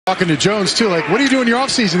Talking to Jones, too, like, what are you doing in your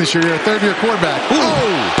offseason this year? You're a third-year quarterback. Ooh.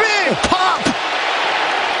 Oh, big pop!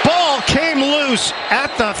 Ball came loose at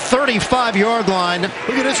the 35-yard line.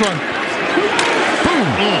 Look at this one. Boom.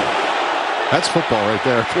 That's football right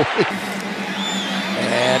there.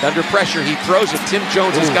 And under pressure, he throws it. Tim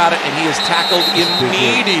Jones has got it, and he is tackled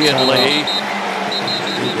immediately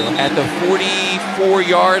at the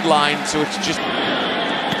 44-yard line. So it's just...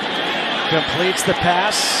 Completes the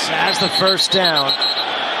pass, has the first down.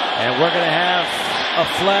 And we're going to have a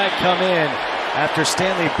flag come in after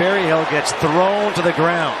Stanley Berryhill gets thrown to the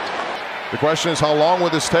ground. The question is, how long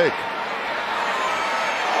will this take?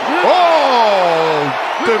 Oh!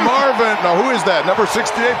 DeMarvin. Now, who is that? Number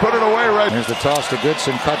 68 put it away right. Here's the toss to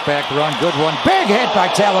Goodson. Cutback run. Good one. Big hit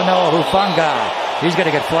by Talanoa Hufanga. He's going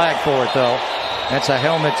to get flagged for it, though. That's a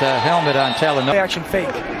helmet on Talanoa. Action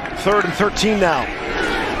fake. 3rd and 13 now.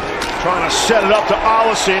 Trying to set it up to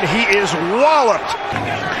Allison. He is walloped.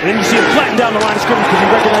 And then you see him flatten down the line of scrimmage because he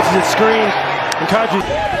recognizes his screen. And Kaji.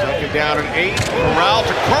 Second down and 8. Corral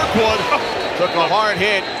to Kirkwood. Took a hard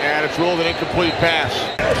hit, and it's ruled an incomplete pass.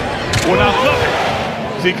 We're not looking.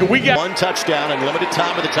 See, can we get one touchdown in limited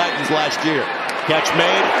time with the Titans last year? Catch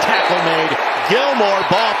made, tackle made. Gilmore,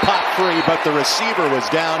 ball popped free, but the receiver was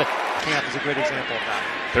down. Camp is a great example of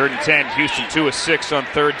that. 3rd and 10, Houston 2 of 6 on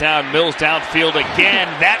 3rd down. Mills downfield again.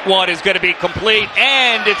 That one is going to be complete,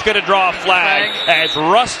 and it's going to draw a flag as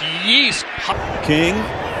Russ Yeast. King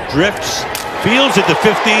drifts, fields at the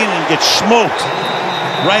 15, and gets smoked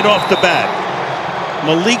right off the bat.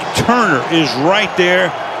 Malik Turner is right there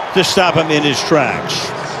to stop him in his tracks.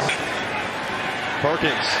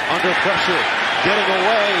 Perkins under pressure, getting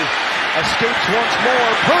away, escapes once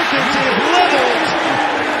more. Perkins is leveled.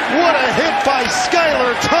 What a hit by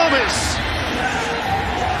Skylar Thomas.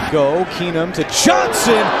 Go, Keenum to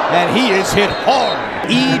Johnson, and he is hit hard.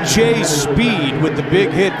 E.J. Speed with the big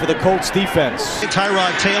hit for the Colts defense.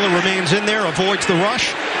 Tyrod Taylor remains in there, avoids the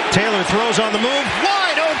rush. Taylor throws on the move.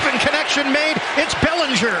 Wide open connection made. It's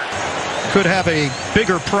Bellinger. Could have a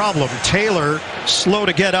bigger problem. Taylor slow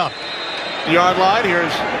to get up. Yard line.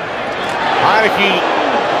 Here's Heineke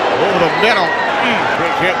over the middle.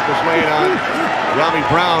 Big hit was made on Rami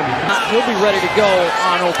Brown. He'll be ready to go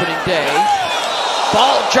on opening day.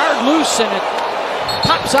 Ball jarred loose, and it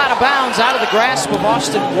pops out of bounds, out of the grasp of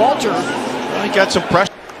Austin Walter. Well, he got some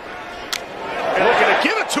pressure. And looking to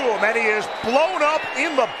give it to him, and he is blown up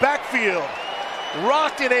in the backfield.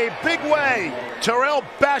 Rocked in a big way. Terrell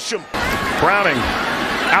Basham. Browning.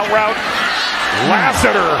 Out route.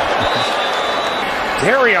 Lassiter.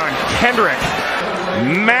 Darion Kendrick.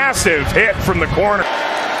 Massive hit from the corner.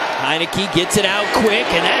 Heineke gets it out quick,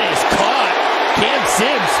 and that is caught. Cam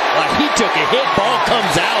Sims, he took a hit, ball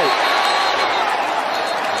comes out.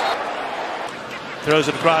 Throws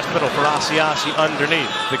it across middle for Asiasi underneath.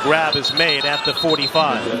 The grab is made at the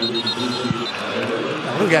 45. What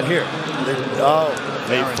do we got here?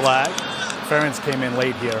 They flag. Ferentz came in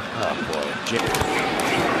late here. Oh, boy.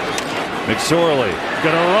 McSorley.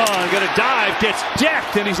 Gonna run, gonna dive, gets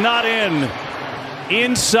decked, and he's not in.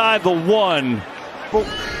 Inside the 1.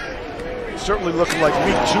 Certainly looking like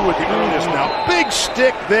week 2 at the earliest now. Big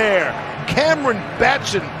stick there. Cameron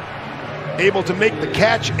Batson able to make the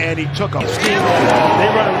catch, and he took a steamroll. They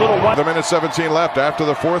run a little wide. The minute 17 left after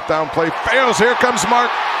the 4th down play fails. Here comes Mark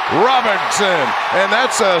Robinson, and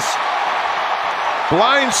that's a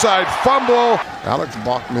blindside fumble. Alex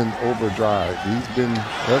Bachman overdrive. He's been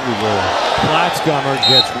everywhere. Platzgummer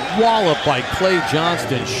gets walloped by Clay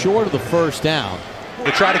Johnston short of the first down.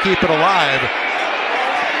 To try to keep it alive.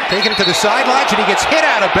 Taking it to the sidelines, and he gets hit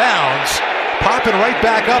out of bounds. Popping right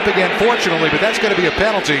back up again, fortunately, but that's going to be a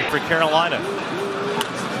penalty for Carolina.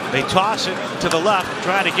 They toss it to the left,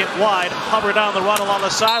 trying to get wide. Hubbard on the run along the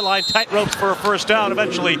sideline. Tight ropes for a first down.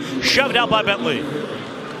 Eventually shoved out by Bentley.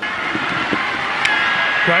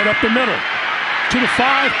 Right up the middle. To the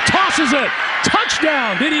 5. Tosses it.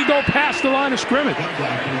 Touchdown. Did he go past the line of scrimmage?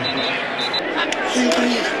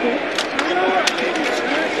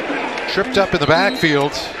 Tripped up in the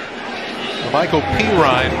backfield. Michael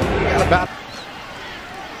Pirine.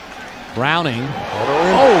 Browning.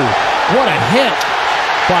 Oh, what a hit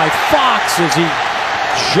by Fox as he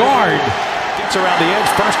jarred. Gets around the edge.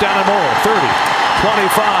 First down and more. 30,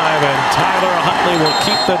 25, and Tyler Huntley will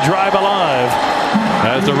keep the drive alive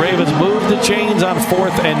as the Ravens move the chains on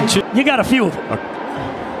 4th and 2. You got a few of them.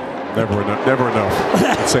 Never enough.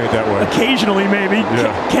 Let's say it that way. Occasionally, maybe.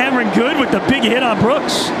 Yeah. Cameron Good with the big hit on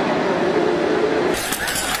Brooks.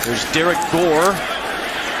 There's Derek Gore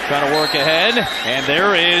trying to work ahead, and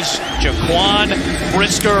there is Jaquan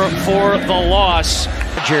Brisker for the loss.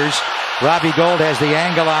 Robbie Gould has the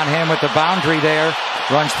angle on him with the boundary there.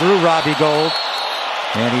 runs through Robbie Gould.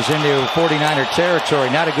 And he's into 49er territory.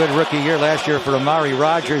 Not a good rookie year last year for Amari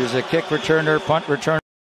Rogers as a kick returner, punt returner.